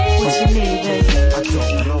 what you need, baby. I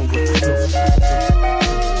don't know what to do.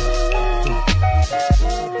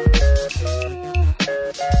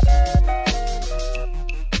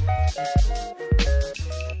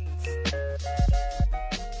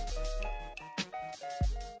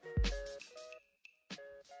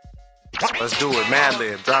 Let's do it, Mad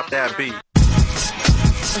Lib. Drop that beat.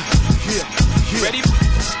 You ready?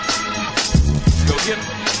 Go get him.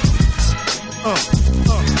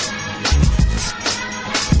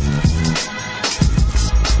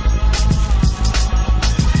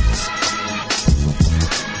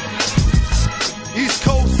 East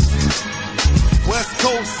Coast, West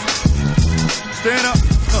Coast, stand up.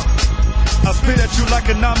 I spit at you like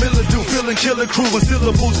a 9mm do, feeling killer crew with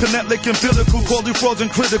syllables, connect like umbilical, call you frozen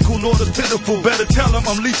critical, Lord is pitiful, better tell them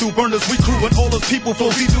I'm lethal, burners we crew, and all those people flow,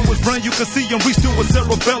 we do is brain, you can see them, reach through a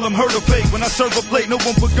cerebellum, heard of fate, when I serve a plate, no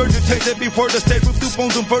one regurgitate, every word I state, rip through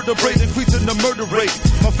bones and vertebrae, increasing the murder rate,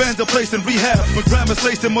 my fans are placed in rehab, my grammar's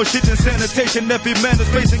laced in more shit than sanitation, every man is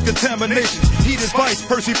facing contamination, heat is vice,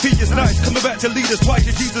 Percy P is nice, coming back to lead us twice,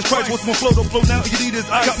 to Jesus Christ, what's more flow to flow now, you need his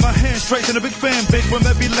ice, got my hands traced in a big fan base, from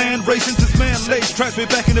every land racing, man lace, tracks way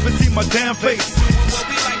back and never see my damn face. What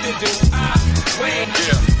we like to do, wait.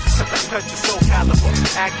 Touch your soul caliber,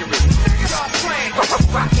 accurate. Y'all playing.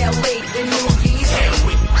 Rock LA, the new Year's. And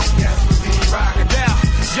we, yes, we rock it down.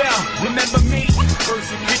 Yeah, remember me?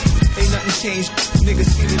 First and ain't nothing changed. Niggas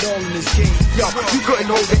seen it all in this game. Yo, you couldn't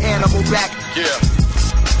hold the animal back. Yeah.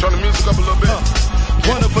 Turn the music up a little bit.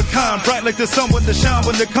 One of a kind, bright like the sun when the shine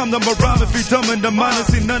when they come to my rhyme. If you dumb in the mind and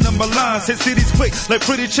see none of my lines, hit cities quick like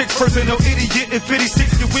pretty chicks. Person no idiot in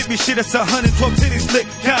 56, you with me? Shit, that's 112 titties slick.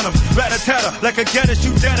 Count 'em, rat-a-tatter like a gator.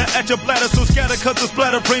 Shoot data at your bladder, so scatter cut the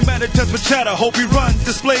splatter. Brain matter just for chatter. Hope he run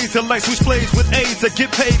displays and like switch plays with AIDS. I get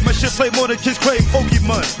paid, my shit play more than kids crave.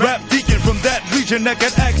 Pokemon, rap deacon from that region that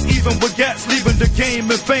got axed even with gats leaving the game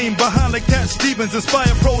and fame behind like Cat Stevens. Inspire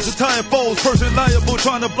pros, retire foes. Person liable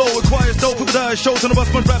trying to blow. Acquires dope, people die shows. And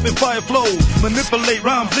us when rapping fire flows. Manipulate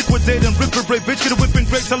rhymes, liquidate and rip and break. Bitch, get a whipping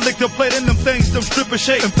grapes. I lick the plate and them things, them strip and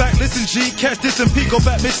shake. In fact, listen G, catch this and P, go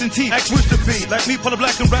back missing T. Ask wish to be like me, pull a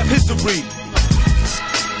black and rap history.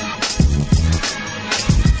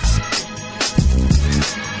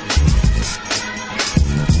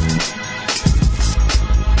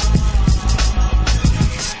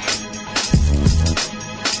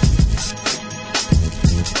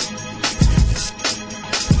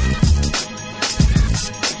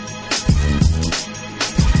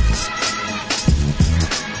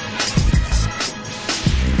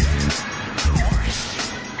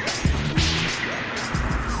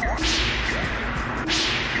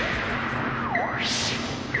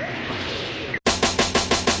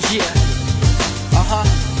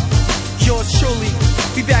 Yours truly,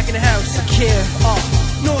 be back in the house. I care.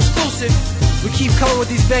 No exclusive. We keep coming with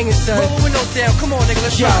these bangers, son. Roll the windows down. Come on, nigga,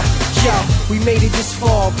 let's ride. Yo, we made it this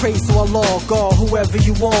far. Praise to Allah, God, whoever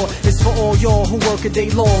you are. It's for all y'all who work a day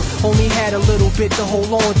long. Only had a little bit to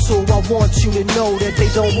hold on to. I want you to know that they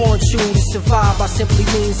don't want you to survive by simply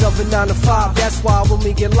means of a 9 to 5. That's why when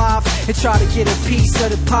we get live and try to get a piece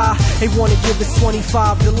of the pie, they wanna give us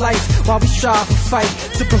 25 to life while we strive to fight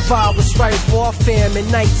to provide what's right for our fam at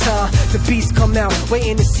nighttime. The beats come out,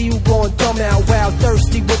 waiting to see who going dumb out. Wild,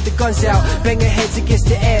 thirsty with the guns out, banging heads against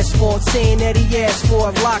the asphalt, saying that he asked for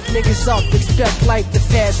it. Lock niggas up, expect life to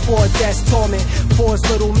fast forward. That's torment for his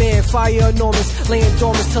little man. Fire enormous, laying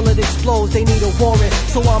dormant till it explodes. They need a warrant,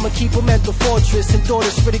 so I'ma keep a mental fortress and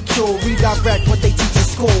daughters ridicule. Redirect what they teach in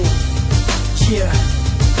school. Yeah,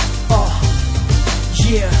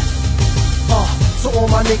 yeah. So all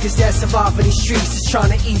my niggas that survive in the streets is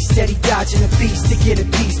trying to eat, steady dodging the beast to get a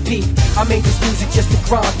piece peep. I made this music just to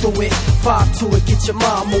grind through it, vibe to it, get your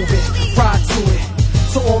mind moving, ride to it.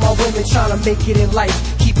 So all my women trying to make it in life,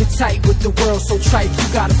 keep it tight with the world so trite, you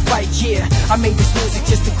gotta fight, yeah. I made this music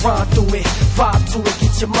just to grind through it, vibe to it,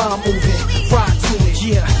 get your mind moving, ride to it,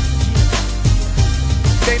 yeah.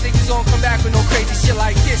 They think he's gonna come back with no crazy shit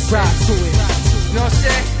like this. Ride to it. You know what I'm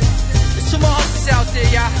saying? There's two more hustlers out there,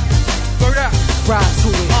 y'all. Word up. Ride to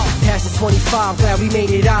it. Past the 25, glad we made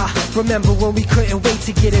it. I remember when we couldn't wait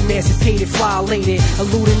to get emancipated, violated,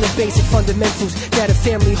 eluding the basic fundamentals that a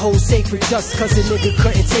family holds sacred. Just cause a nigga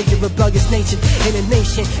couldn't take the rebellious nature in a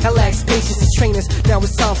nation that lacks patience to train us. Now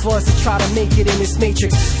it's time for us to try to make it in this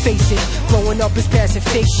matrix. Face it, growing up is passing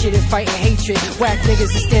fake shit and fighting hatred. Whack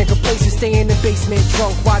niggas that stand complacent, stay in the basement,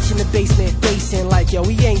 drunk, watching the basement, basing like, yo,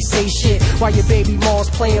 we ain't say shit. While your baby mom's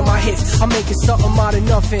playing my hits, I'm making something out of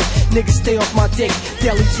nothing. Niggas stay off my dick,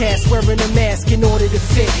 daily task, wearing a mask in order to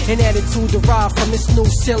fit. An attitude derived from this new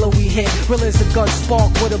ceiling we hit. Real as a gun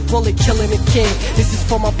spark with a bullet killing a kid. This is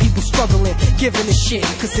for my people struggling, giving a shit.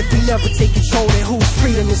 Cause if we never take control, then whose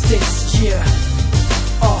freedom is this? Yeah,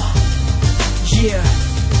 yeah.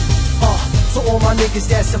 So all my niggas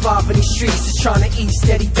that survive in these streets is trying to eat,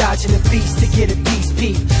 steady dodging the beast to get a piece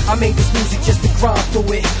peep. I made this music just to grind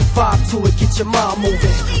through it, vibe to it, get your mind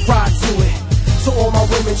moving, ride to it. So all my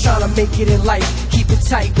women trying to make it in life, keep it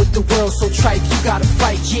tight with the world so trite, you gotta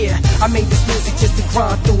fight, yeah. I made this music just to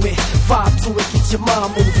grind through it, vibe to it, get your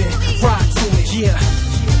mind moving, ride to it, yeah.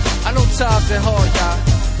 I know times been hard, y'all,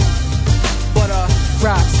 but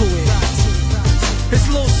ride to it. It's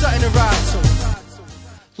a little something to ride to.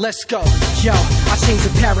 Let's go. Yo, I change the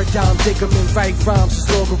paradigm, dig 'em and write rhymes as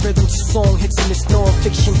logarithms, song hits in this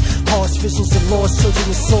non-fiction. Harsh visions of lost children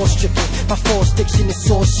is soul stripping. My false diction is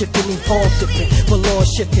soul shifting, evolved different, but law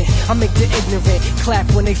shifting. I make the ignorant clap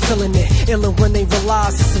when they feeling it, illin' when they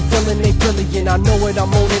realize it's a villain, they brilliant. I know it,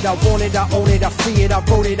 I'm on it, I want it, I own it, I free it, I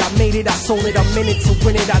wrote it, I made it, I sold it, I'm in it to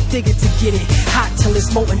win it, I dig it to get it. Hot till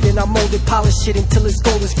it's molten, then I mold it, polish it until it's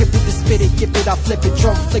golden, scripted to spit it, give it, I flip it,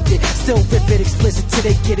 drum flick it, still rip it, explicit till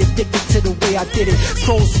they get addicted to the way I did it.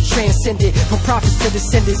 Scrolls to transcend it, from prophets to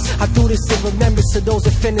descendants. I do this in remembrance to those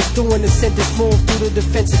offenders doing the sentence. Move through the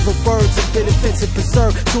defenses with words a bit offensive,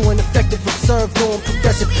 preserve to an effective observe, going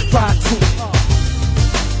progressive, ride to it.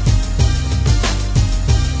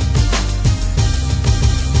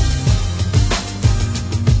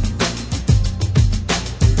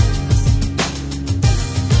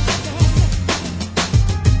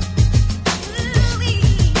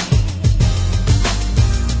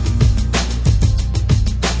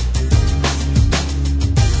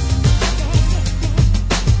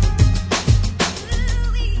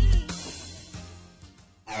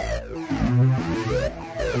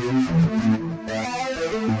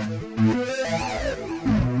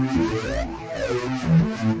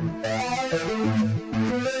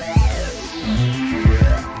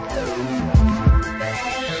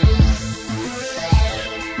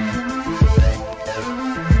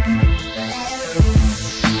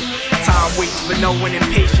 know when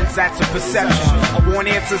impatience, that's a perception. I want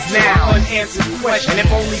answers now, unanswered questions. And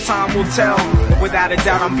if only time will tell, but without a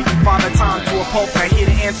doubt I'm beating Father Time to a pulp. I hear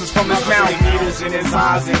the answers from his mouth. Meters in his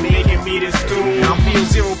eyes and making meters through. I feel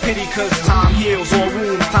zero pity cause time heals all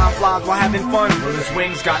wounds. Time flies while having fun when his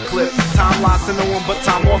wings got clipped. Time lies to no one but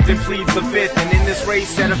time often pleads the fifth. And in this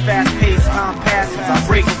race at a fast pace, time passes. I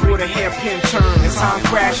break before the hairpin turns. As time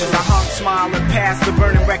crashes, I honk, smile and pass the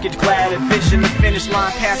burning wreckage glad. Envision the finish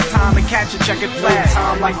line past time and catch a checkered flag.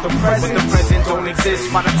 Time like the present, but the present don't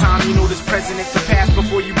exist. By the time you know this present, it's a past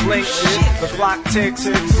before you blink. The clock ticks,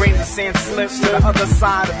 grains of sand slips to the other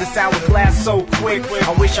side of this hourglass so quick.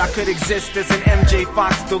 I wish I could exist as an MJ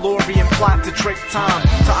Fox DeLorean plot to trick time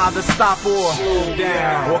to either stop or slow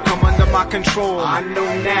down or come under my control. I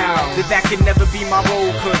know now that can never be my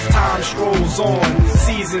role, cause time strolls on.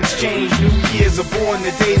 Seasons change, new years are born,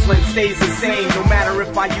 the days length stays the same. No matter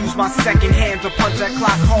if I use my second hand to punch that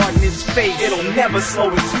clock hard in his face, it'll never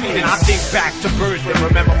slow its pace. And I think back to birth and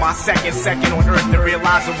remember my second on earth and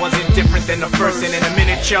realize it wasn't different than the first. And in a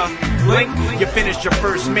miniature blink, you finished your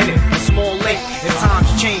first minute. A small link, and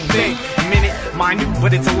times change. Think, a minute, minute,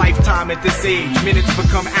 but it's a lifetime at this age. Minutes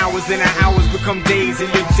become hours, and our hours become days,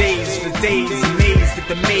 and your days for days. Amazed at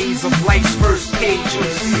the maze of life's first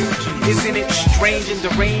pages. Isn't it strange and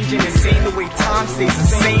deranged and insane the way time stays the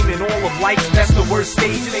same in all of life's best or worst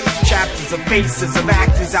stages? Chapters of faces of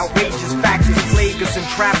actors, outrageous factors plague us and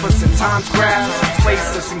trap us, and time's grabs us and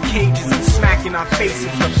place us in cages and smack in our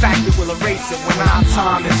faces. The fact that we'll erase it when our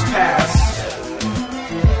time is past.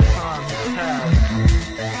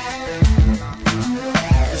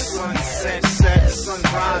 The sun sets, the sun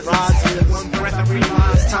rises. One breath I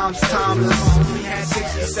realize time's timeless. We had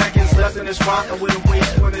 60 seconds left in this rock. I wouldn't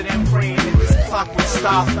waste one of them praying that this clock would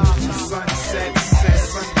stop. The sun sets, the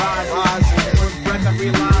sun rises. One breath I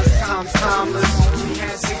realize time's timeless. We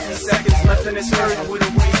had 60 seconds left in this earth. I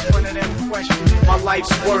wouldn't waste one of them questioning my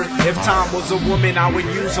life's worth. If time was a woman, I would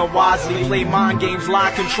use her wisely. Play mind games,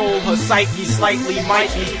 lie, control her psyche slightly.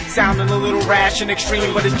 Might be sounding a little rash and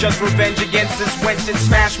extreme, but it's just revenge against this wench and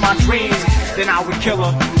smash my dreams. Then I would kill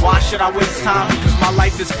her. Why should I waste time? Because my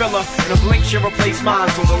life is filler. In a blink she'll replace mine.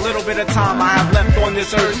 So the little bit of time I have left on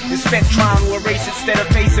this earth is spent trying to erase it. Instead of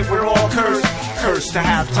face it, we're all cursed. Cursed to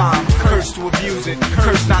have time, cursed to abuse it,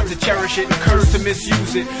 cursed not to cherish it, and cursed to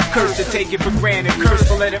misuse it, cursed to take it for granted, cursed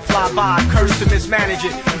to let it fly by, cursed to mismanage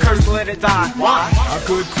it, and cursed to let it die. Why? A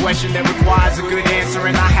good question that requires a good answer,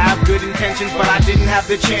 and I have good intentions, but I didn't have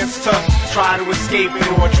the chance to try to escape it,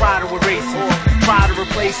 or try to erase it, or try to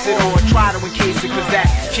replace it, or try to encase it, cause that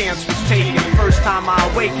chance was taken. The first time I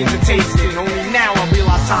awakened to taste it, only now I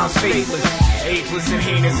realize time's faithless. Ageless and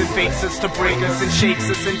heinous, it fakes us to break us and shakes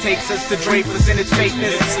us and takes us to drape us in its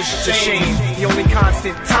fakeness. It's a shame. The only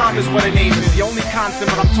constant, time is what a name is. The only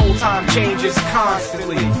constant, but I'm told time changes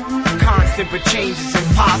constantly. Constant but changes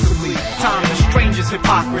impossibly. Time the strangest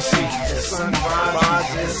hypocrisy. The sun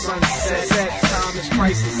rises, the sun sets. Time is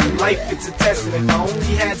priceless in life, it's a testament. If I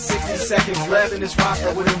only had 60 seconds left in this rock,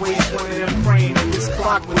 I wouldn't waste one of them praying that this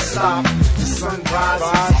clock would stop. The sun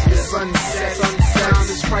rises, the sun sets. Time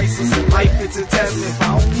is priceless in life, it's a testament. If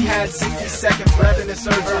I only had 60 seconds left in this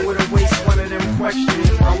earth, I wouldn't waste one of them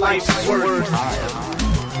questioning my life's worth.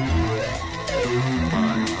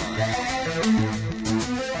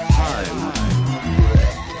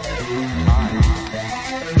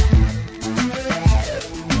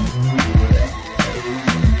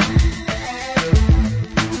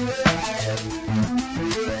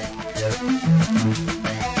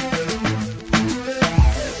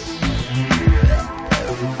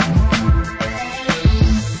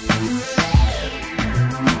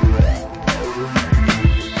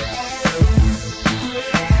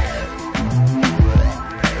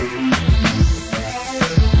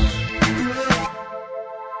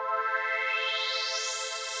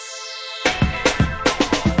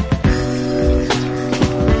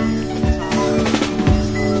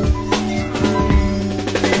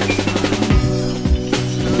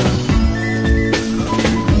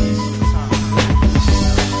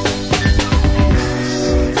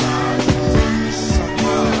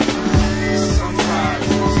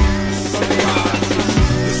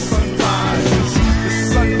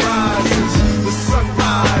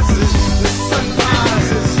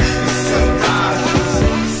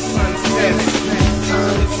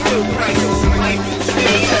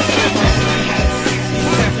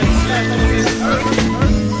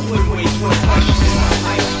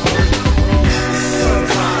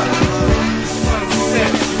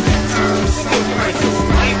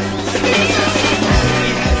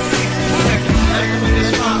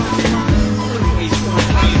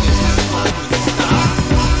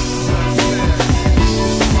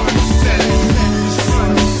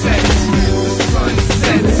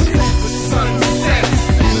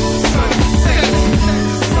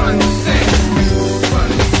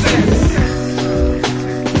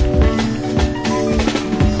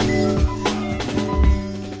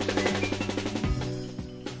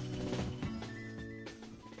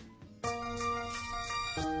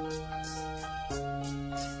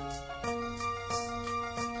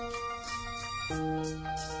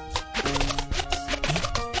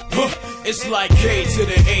 It's like K to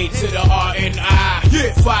the A to the R and I.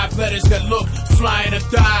 Yeah. 5 letters that look flying or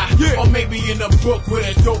die. Yeah. Or maybe in a book with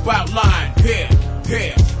a dope outline. Here.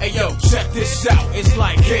 Hey yo, check this out. It's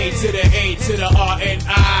like K to the A to the R and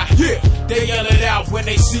I. Yeah. They yell it out when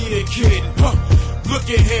they see the kid. Look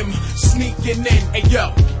at him sneaking in. Hey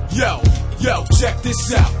yo, check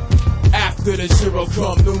this out. After the zero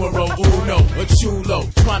come numero uno, a chulo,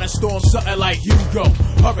 trying to storm something like Hugo.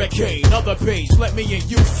 Hurricane, other page, let me and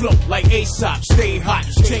you float like Aesop, stay hot,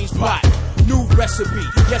 change pot. New recipe,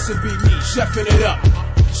 yes it be me, chefing it up.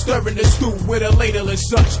 Stirring the stew with a ladle and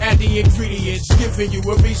such. Add the ingredients, giving you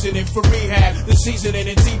a reasoning for rehab. The seasoning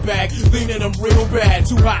and tea bag, leaning them real bad.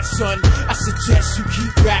 Too hot, son. I suggest you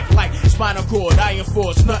keep back like spinal cord. I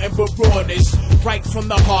enforce nothing but rawness. Right from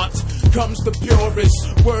the heart comes the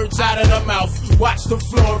purest words out of the mouth. Watch the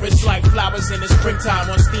florist like flowers in the springtime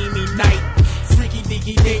on steamy night. Freaky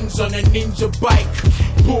deaky things on a ninja bike.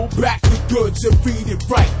 Pull back the goods and read it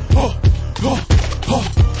right.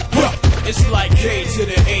 It's like K to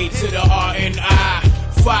the A to the R and I.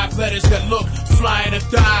 5 letters that look flying or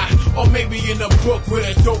die. Or maybe in a book with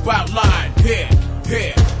a dope outline. Here.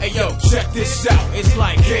 Hey yo, check this out. It's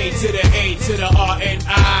like K to the A to the R and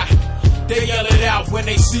I. They yell it out when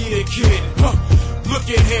they see the kid. Look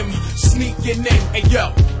at him sneaking in. Hey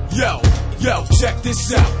yo, check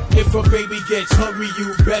this out. If a baby gets hungry,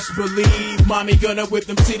 you best believe mommy gonna whip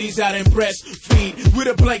them titties out and breastfeed with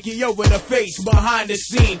a blankie over the face behind the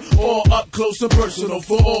scene, all up close and personal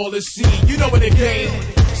for all to see. You know what the game.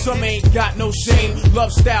 Some ain't got no shame,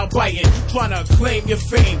 love style biting, tryna claim your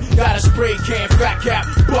fame. Got a spray can, fat cap,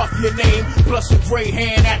 buff your name, plus a gray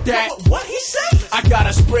hand at that. What he say? I got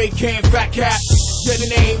a spray can, fat cap, get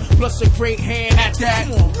a name, plus a great hand at that.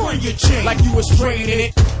 Come on, run your chain like you was training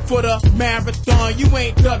it for the marathon. You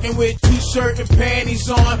ain't ducking with t-shirt and panties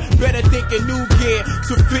on. Better think a new gear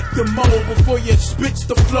to fit the mold before you spits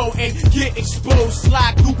the flow and get exposed.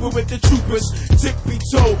 Slide Cooper with the troopers,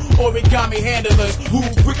 tippy-toe, origami handlers who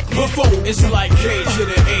before. It's like K to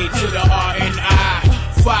the A to the R and I.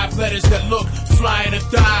 5 letters that look flying or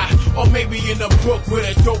die. Or maybe in a book with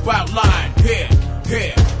a dope outline. Here.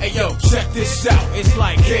 Hey yo, check this out. It's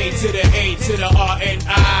like K to the A to the R and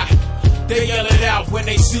I. They yell it out when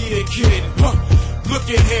they see the kid. Look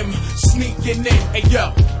at him sneaking in. Hey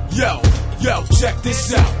yo, check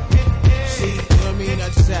this out. See, you know what I mean? I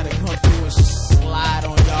just had to come through and slide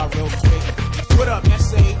on y'all real quick. What up,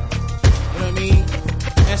 SA? You know what I mean?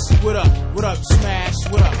 SC, what up? What up, Smash?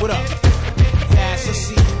 What up? Cash, I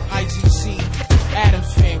see you. IGC, Adam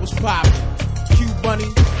fan, what's poppin'? Q Bunny,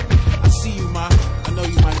 I see you, ma. I know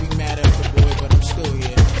you might be mad at the boy, but I'm still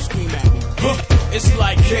here. Scream at me. It's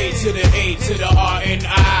like K to the A to the R and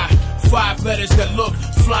I. 5 letters that look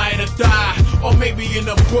flying or die. Or maybe in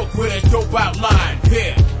a book with a dope outline.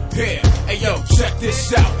 Here. Hey yo, check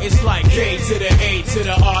this out. It's like K to the A to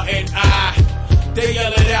the R and I. They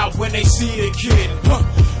yell it out when they see the kid.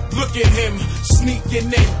 Look at him sneaking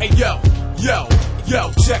in. Hey yo,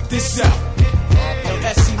 check this out. Yo,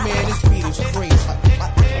 SC man, this beat is crazy.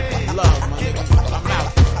 Love, my nigga. I'm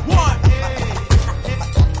out. One.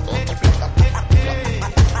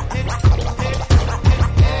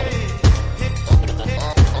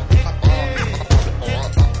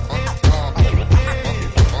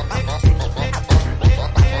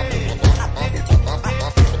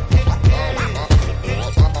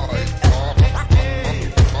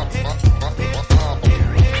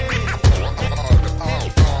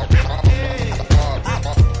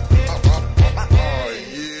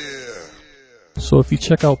 So if you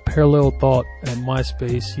check out Parallel Thought at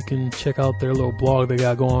MySpace, you can check out their little blog they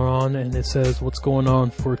got going on, and it says what's going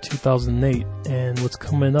on for 2008 and what's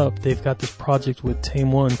coming up. They've got this project with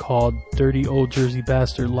Tame One called Dirty Old Jersey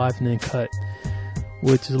Bastard Live and Cut,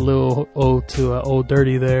 which is a little ode to Old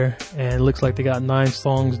Dirty there, and it looks like they got 9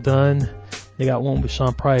 songs done. They got one with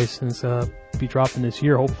Sean Price, and it's be dropping this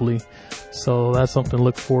year hopefully, so that's something to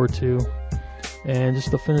look forward to. And just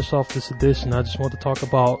to finish off this edition, I just want to talk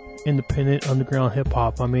about independent underground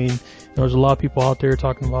hip-hop. I mean, there's a lot of people out there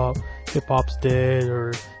talking about hip-hop's dead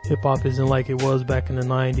or hip-hop isn't like it was back in the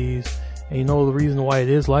 90s. And the reason why it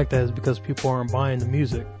is like that is because people aren't buying the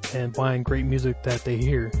music and buying great music that they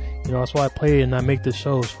hear. That's why I play it and I make the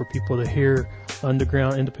shows for people to hear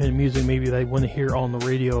underground independent music maybe they want to hear on the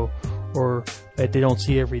radio or that they don't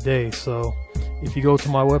see every day. So if you go to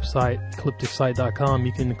my website, eclipticsite.com,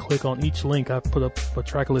 you can click on each link. I put up a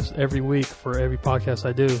track list every week for every podcast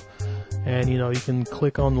I do. And, you can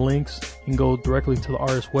click on the links. You can go directly to the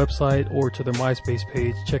artist's website or to their MySpace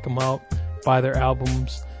page. Check them out, buy their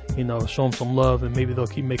albums, show them some love, and maybe they'll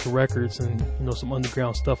keep making records and, some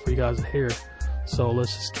underground stuff for you guys to hear. So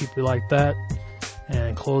let's just keep it like that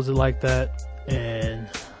and close it like that, and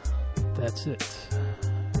that's it.